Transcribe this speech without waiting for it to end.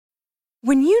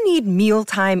When you need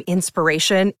mealtime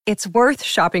inspiration, it's worth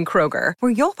shopping Kroger,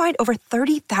 where you'll find over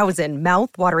 30,000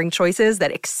 mouth-watering choices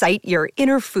that excite your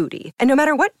inner foodie. And no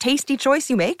matter what tasty choice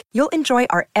you make, you'll enjoy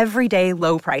our everyday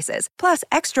low prices, plus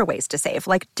extra ways to save,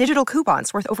 like digital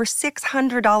coupons worth over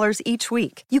 $600 each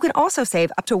week. You can also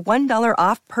save up to $1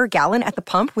 off per gallon at the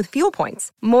pump with fuel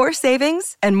points. More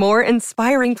savings and more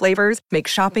inspiring flavors make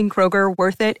shopping Kroger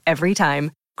worth it every time.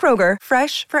 Kroger,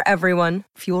 fresh for everyone.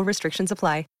 Fuel restrictions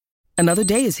apply. Another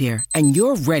day is here, and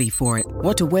you're ready for it.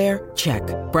 What to wear? Check.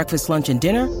 Breakfast, lunch, and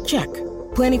dinner? Check.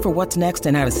 Planning for what's next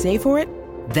and how to save for it?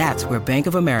 That's where Bank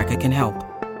of America can help.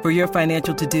 For your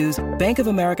financial to-dos, Bank of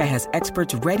America has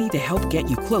experts ready to help get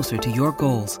you closer to your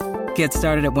goals. Get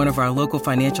started at one of our local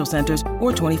financial centers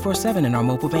or 24/7 in our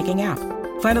mobile banking app.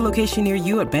 Find a location near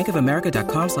you at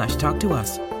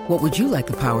bankofamerica.com/talktous. What would you like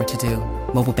the power to do?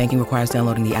 Mobile banking requires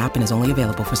downloading the app and is only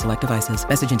available for select devices.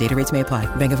 Message and data rates may apply.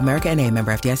 Bank of America N.A.,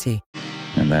 member FDIC.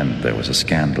 And then there was a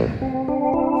scandal.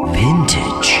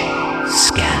 Vintage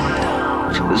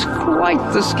scandal. It was quite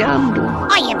the scandal.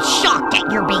 I am shocked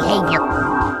at your behavior.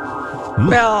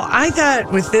 Well, I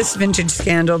thought with this vintage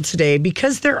scandal today,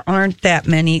 because there aren't that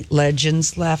many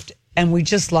legends left, and we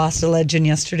just lost a legend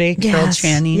yesterday, Carol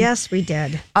Channing. Yes, we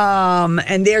did.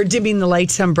 And they're dimming the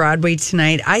lights on Broadway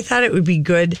tonight. I thought it would be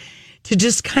good to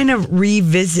just kind of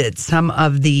revisit some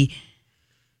of the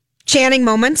Channing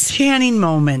moments. Channing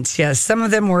moments, yes. Some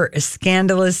of them were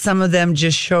scandalous. Some of them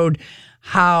just showed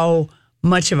how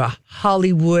much of a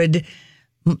Hollywood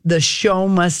the show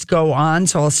must go on.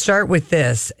 So I'll start with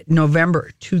this.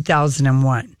 November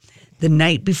 2001, the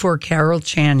night before Carol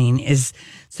Channing is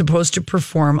supposed to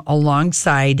perform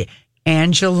alongside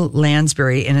Angela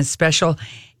Lansbury in a special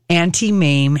Auntie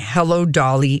Mame Hello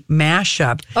Dolly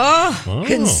mashup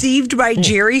conceived by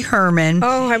Jerry Herman.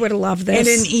 Oh, I would have loved this. And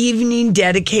an evening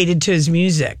dedicated to his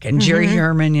music. And Jerry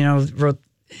Herman, wrote,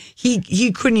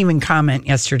 he couldn't even comment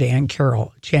yesterday on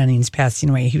Carol Channing's passing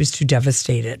away. He was too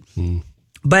devastated.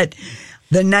 But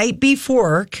the night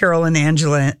before, Carol and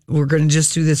Angela were going to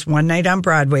just do this one night on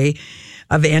Broadway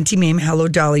of Auntie Mame Hello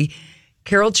Dolly.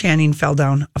 Carol Channing fell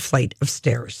down a flight of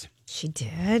stairs. She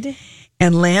did.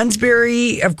 And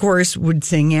Lansbury, of course, would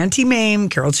sing Auntie Mame.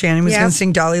 Carol Channing was going to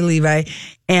sing Dolly Levi.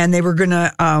 And they were going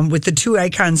to, with the two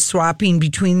icons swapping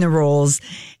between the roles,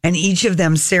 and each of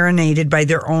them serenaded by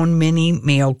their own mini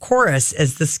male chorus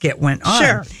as the skit went on.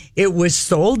 Sure. It was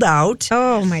sold out.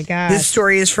 Oh, my God. This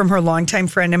story is from her longtime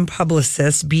friend and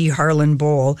publicist, B. Harlan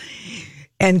Bowl.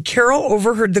 And Carol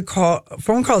overheard the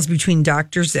phone calls between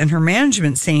doctors and her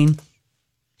management saying,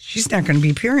 she's not going to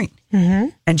be appearing.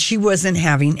 And she wasn't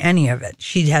having any of it.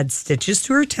 She'd had stitches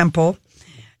to her temple,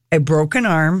 a broken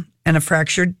arm, and a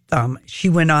fractured thumb. She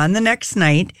went on the next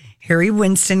night. Harry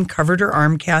Winston covered her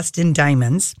arm cast in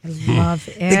diamonds. I love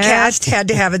it. The cast had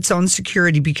to have its own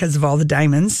security because of all the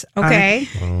diamonds. Okay.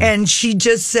 And she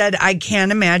just said, I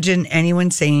can't imagine anyone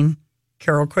saying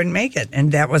Carol couldn't make it.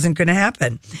 And that wasn't going to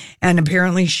happen. And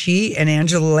apparently she and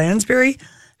Angela Lansbury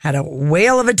had a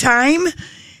whale of a time.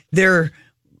 Their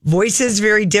voices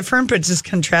very different, but just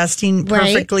contrasting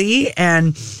perfectly. Right.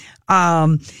 And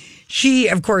she,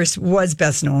 of course, was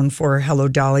best known for Hello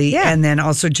Dolly, and then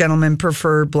also Gentlemen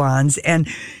Prefer Blondes. And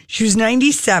she was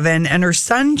 97, and her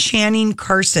son Channing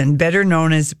Carson, better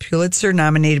known as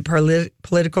Pulitzer-nominated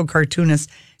political cartoonist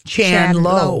Chan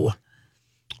Lo.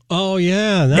 Oh,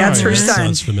 yeah. That's her son.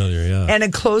 Sounds familiar, yeah. And a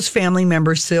close family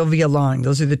member, Sylvia Long.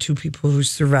 Those are the two people who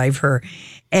survive her.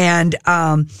 And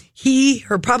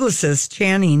her publicist,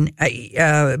 Channing,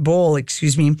 Bowl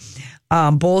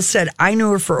said, I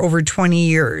knew her for over 20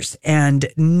 years and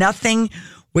nothing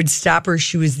would stop her.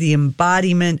 She was the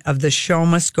embodiment of the show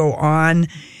must go on.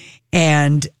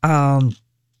 And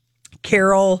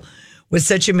Carol was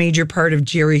such a major part of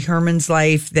Jerry Herman's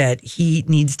life that he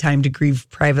needs time to grieve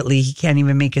privately. He can't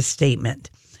even make a statement,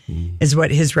 is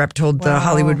what his rep told the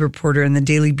Hollywood Reporter and the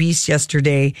Daily Beast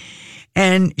yesterday.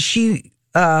 And she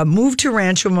moved to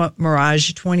Rancho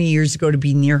Mirage 20 years ago to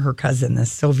be near her cousin,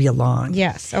 this Sylvia Long.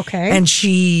 Yes, okay. And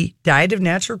she died of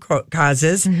natural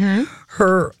causes.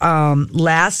 Her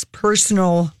last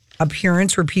personal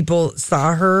appearance where people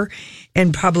saw her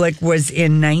in public was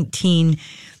in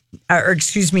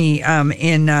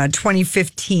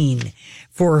 2015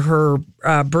 for her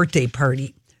birthday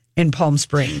party in Palm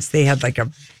Springs. They had like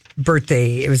a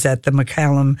birthday. It was at the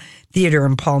McCallum Theater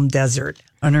in Palm Desert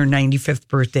on her 95th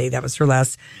birthday. That was her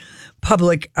last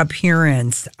public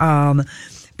appearance. But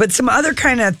some other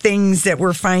kind of things that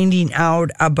we're finding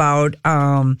out about,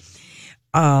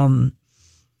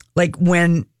 like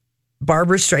when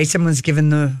Barbra Streisand was given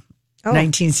the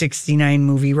 1969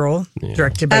 movie role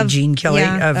directed by Gene Kelly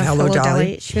of Hello,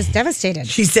 Dolly. She was devastated.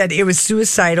 She said, it was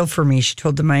suicidal for me. She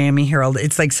told the Miami Herald,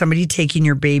 it's like somebody taking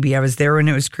your baby. I was there when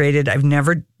it was created. I've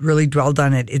never really dwelled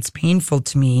on it. It's painful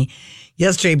to me.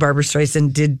 Yesterday, Barbara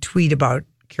Streisand did tweet about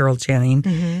Carol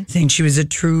Channing, saying she was a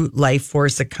true life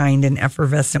force, a kind and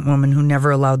effervescent woman who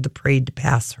never allowed the parade to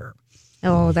pass her.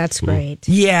 Oh, that's great.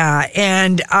 Yeah.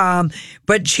 And,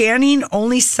 but Channing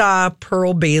only saw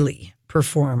Pearl Bailey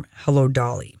perform Hello,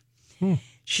 Dolly.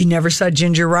 She never saw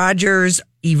Ginger Rogers,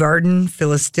 Eve Arden,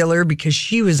 Phyllis Diller, because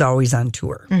she was always on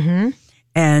tour.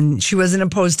 And she wasn't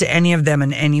opposed to any of them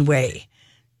in any way.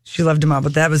 She loved them all,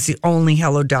 but that was the only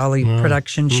Hello, Dolly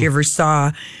production she ever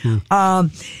saw. Carol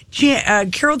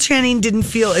Channing didn't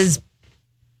feel as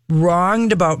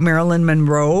wronged about Marilyn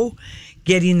Monroe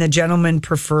getting the Gentlemen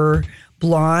Prefer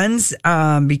Blondes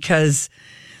because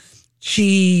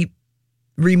she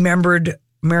remembered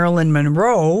Marilyn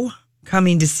Monroe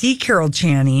coming to see Carol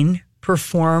Channing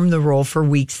perform the role for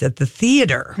weeks at the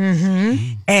theater.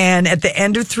 And at the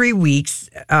end of 3 weeks,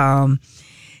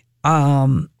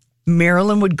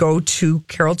 Marilyn would go to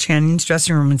Carol Channing's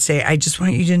dressing room and say, I just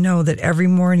want you to know that every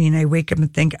morning I wake up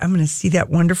and think, I'm going to see that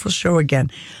wonderful show again.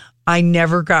 I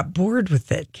never got bored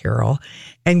with it, Carol.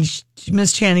 And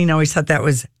Miss Channing always thought that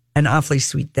was an awfully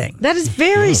sweet thing. That is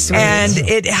very sweet. And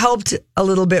it helped a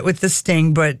little bit with the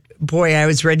sting, but boy, I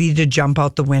was ready to jump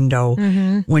out the window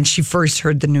when she first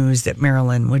heard the news that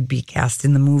Marilyn would be cast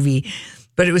in the movie.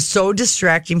 But it was so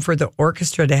distracting for the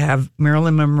orchestra to have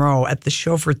Marilyn Monroe at the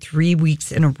show for 3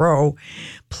 weeks in a row.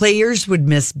 Players would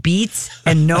miss beats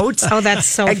and notes. Oh, that's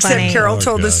so Except funny. Carol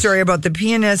told the story about the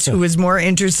pianist who was more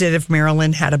interested if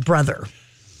Marilyn had a brother.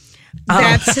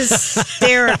 That's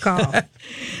hysterical.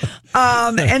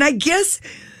 And I guess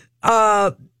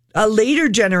a later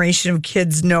generation of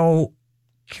kids know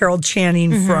Carol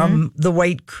Channing from The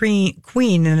White Queen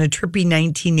in a trippy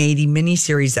 1980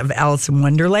 miniseries of Alice in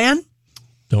Wonderland.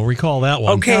 Don't recall that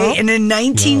one. Okay, and in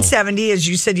 1970, as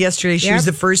you said yesterday, she was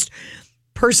the first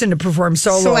person to perform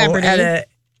solo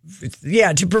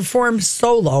to perform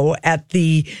solo at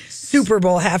the Super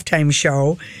Bowl halftime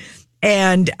show.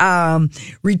 And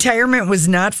retirement was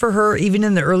not for her. Even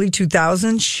in the early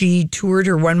 2000s, she toured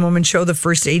her one-woman show the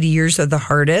first 80 years of The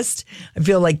Hardest. I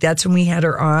feel like that's when we had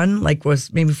her on, like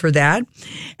was maybe for that.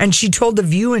 And she told The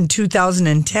View in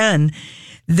 2010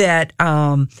 that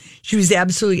she was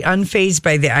absolutely unfazed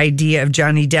by the idea of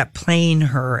Johnny Depp playing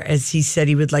her as he said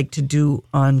he would like to do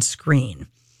on screen.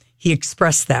 He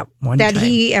expressed that one time. That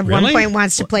he, at one point,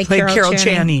 wants to play Carol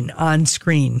Channing on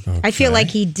screen. Okay. I feel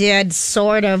like he did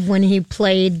sort of when he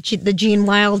played the Gene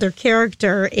Wilder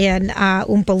character in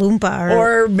Oompa Loompa.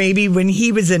 Or maybe when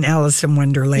he was in Alice in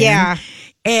Wonderland. Yeah.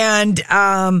 And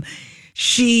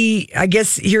she, I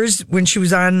guess, here's when she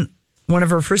was on one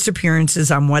of her first appearances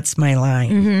on What's My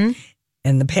Line.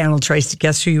 And the panel tries to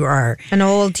guess who you are. An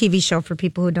old TV show for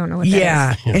people who don't know what that is.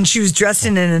 Yeah. And she was dressed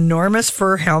in an enormous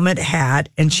fur helmet hat,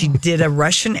 and she did a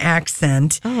Russian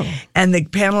accent. And the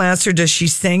panel asked her, does she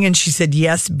sing? And she said,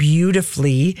 yes,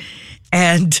 beautifully.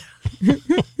 And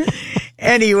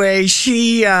anyway,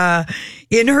 she,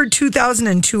 in her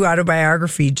 2002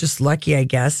 autobiography, Just Lucky, I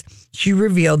guess, she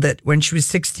revealed that when she was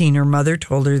 16, her mother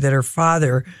told her that her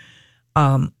father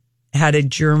had a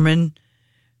German,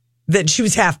 that she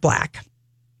was half black.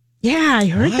 Yeah, I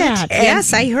heard that.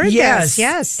 Yes, I heard this.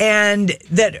 Yes. And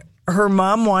that her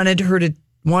mom wanted her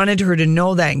to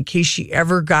know that in case she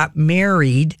ever got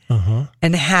married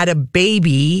and had a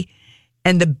baby,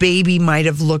 and the baby might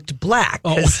have looked black.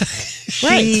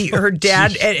 Her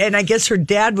dad, and I guess her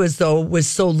dad was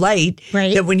so light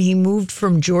that when he moved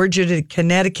from Georgia to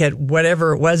Connecticut,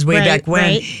 whatever it was way back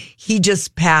when, he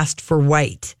just passed for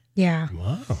white. Yeah.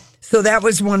 Wow. So that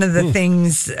was one of the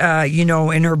things,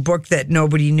 in her book that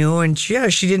nobody knew. And she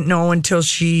didn't know until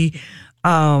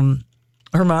her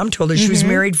mom told her. She was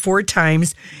married 4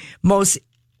 times, most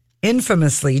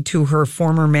infamously to her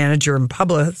former manager and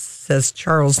publicist,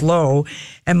 Charles Lowe,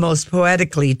 and most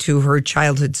poetically to her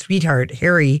childhood sweetheart,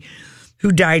 Harry,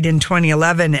 who died in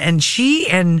 2011. And she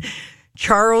and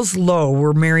Charles Lowe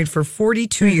were married for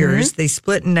 42 years. They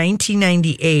split in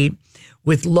 1998.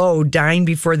 With Lowe dying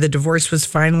before the divorce was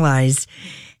finalized.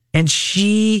 And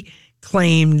she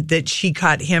claimed that she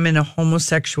caught him in a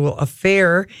homosexual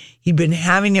affair. He'd been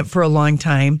having it for a long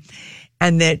time.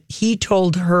 And that he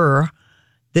told her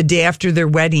the day after their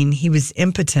wedding he was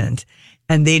impotent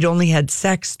and they'd only had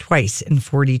sex twice in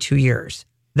 42 years.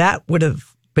 That would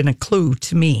have been a clue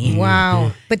to me.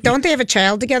 Wow. But don't they have a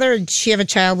child together? Or did she have a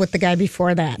child with the guy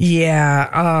before that?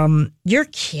 Yeah. You're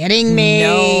kidding me.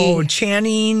 No,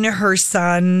 Channing, her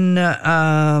son,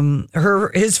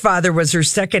 his father was her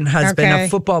second husband, Okay. a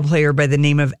football player by the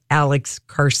name of Alex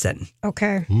Carson.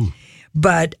 Okay.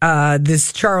 But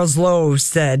this Charles Lowe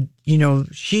said,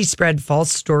 she spread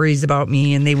false stories about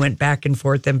me, and they went back and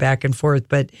forth and back and forth.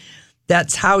 But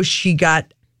that's how she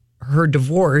got her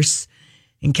divorce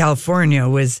in California,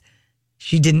 was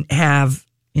she didn't have,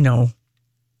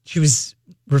 she was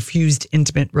refused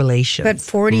intimate relations. But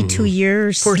 42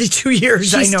 years. 42 years,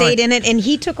 She I know. stayed in it, and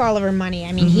he took all of her money.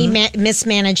 I mean, he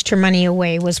mismanaged her money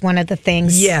away was one of the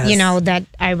things, Yes. that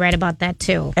I read about that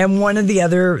too. And one of the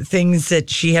other things that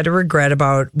she had a regret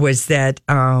about was that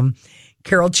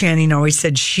Carol Channing always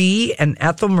said she and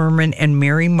Ethel Merman and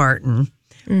Mary Martin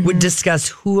would discuss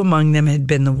who among them had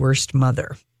been the worst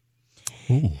mother.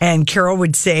 And Carol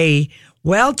would say,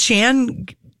 well, Chan,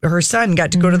 her son,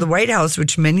 got to go to the White House,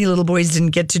 which many little boys didn't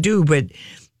get to do, but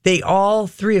they all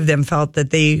three of them felt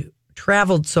that they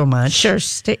traveled so much. Sure.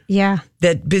 Yeah.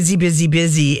 That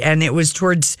busy. And it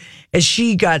was as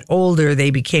she got older,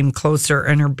 they became closer,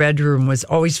 and her bedroom was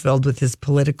always filled with his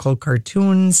political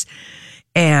cartoons.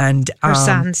 And Her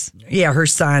sons. Yeah, her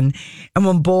son. And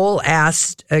when Bowl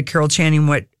asked Carol Channing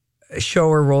what show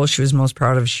or role she was most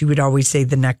proud of, she would always say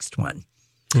the next one.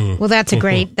 Well, that's a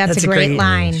great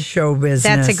line. Show business.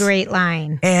 That's a great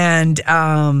line. And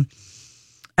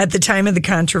at the time of the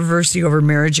controversy over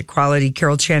marriage equality,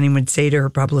 Carol Channing would say to her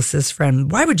publicist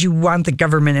friend, why would you want the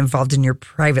government involved in your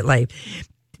private life?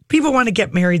 People want to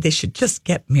get married, they should just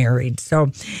get married.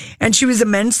 And she was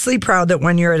immensely proud that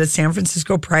one year at a San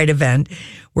Francisco Pride event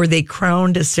where they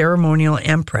crowned a ceremonial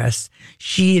empress,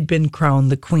 she had been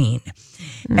crowned the queen.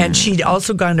 And she'd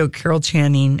also gone to a Carol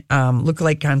Channing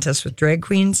lookalike contest with drag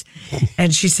queens.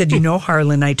 And she said,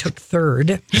 Harlan, I took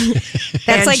third.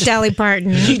 That's like Dolly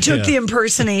Parton. She took the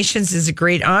impersonations as a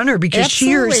great honor because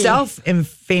she Absolutely. herself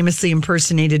famously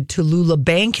impersonated Tallulah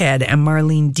Bankhead and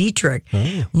Marlene Dietrich.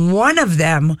 One of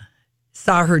them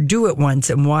saw her do it once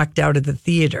and walked out of the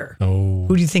theater. Oh.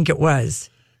 Who do you think it was?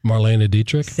 Marlena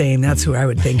Dietrich? Same. That's who I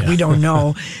would think. We don't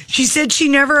know. She said she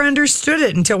never understood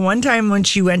it until one time when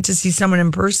she went to see someone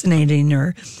impersonating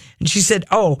her. And she said,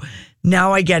 oh,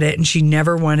 now I get it. And she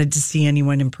never wanted to see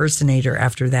anyone impersonate her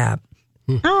after that.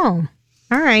 Oh,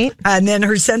 all right. And then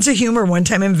her sense of humor, one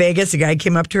time in Vegas, a guy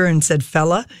came up to her and said,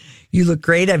 fella, you look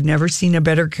great. I've never seen a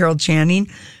better Carol Channing.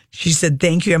 She said,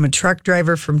 thank you. I'm a truck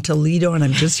driver from Toledo, and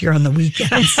I'm just here on the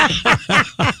weekends.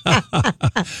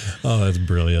 Oh, that's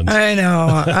brilliant. I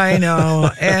know.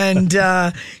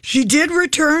 And she did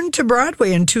return to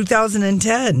Broadway in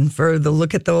 2010 for the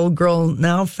Look at the Old Girl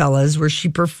Now fellas, where she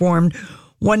performed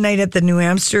one night at the New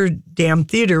Amsterdam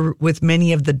Theater with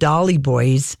many of the Dolly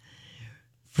boys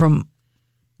from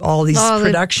all these All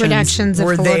the productions of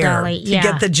were Hello, there Dolly, to yeah.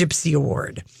 get the Gypsy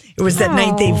Award. It was that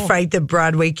night they fight the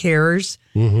Broadway Carers.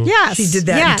 Yes. She did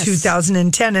that in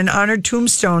 2010. And on her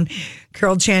tombstone,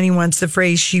 Carol Channing wants the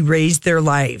phrase, she raised their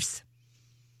lives.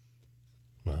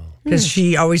 Because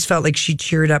she always felt like she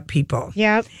cheered up people.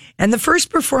 Yep. And the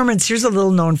first performance, here's a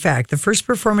little known fact. The first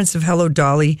performance of Hello,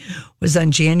 Dolly was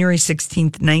on January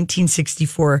 16th,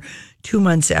 1964, 2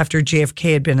 months after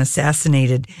JFK had been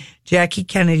assassinated. Jackie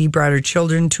Kennedy brought her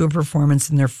children to a performance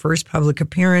in their first public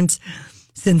appearance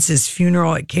since his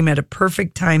funeral. It came at a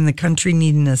perfect time. The country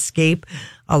needed an escape,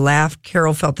 a laugh.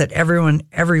 Carol felt that everyone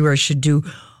everywhere should do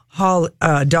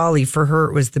Dolly. For her,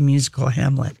 it was the musical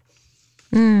Hamlet.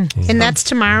 And that's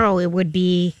tomorrow. It would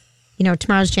be,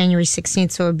 tomorrow's January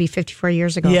 16th, so it would be 54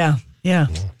 years ago. Yeah.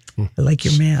 I like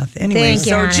your math. Anyway, Thank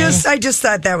you, honey. I just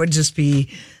thought that would just be,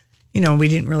 we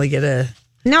didn't really get a...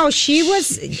 No, she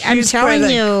was, I'm was telling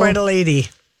quite a lady.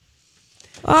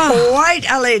 Oh. Quite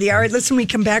a lady. All right, listen, when we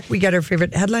come back, we got our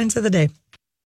favorite headlines of the day.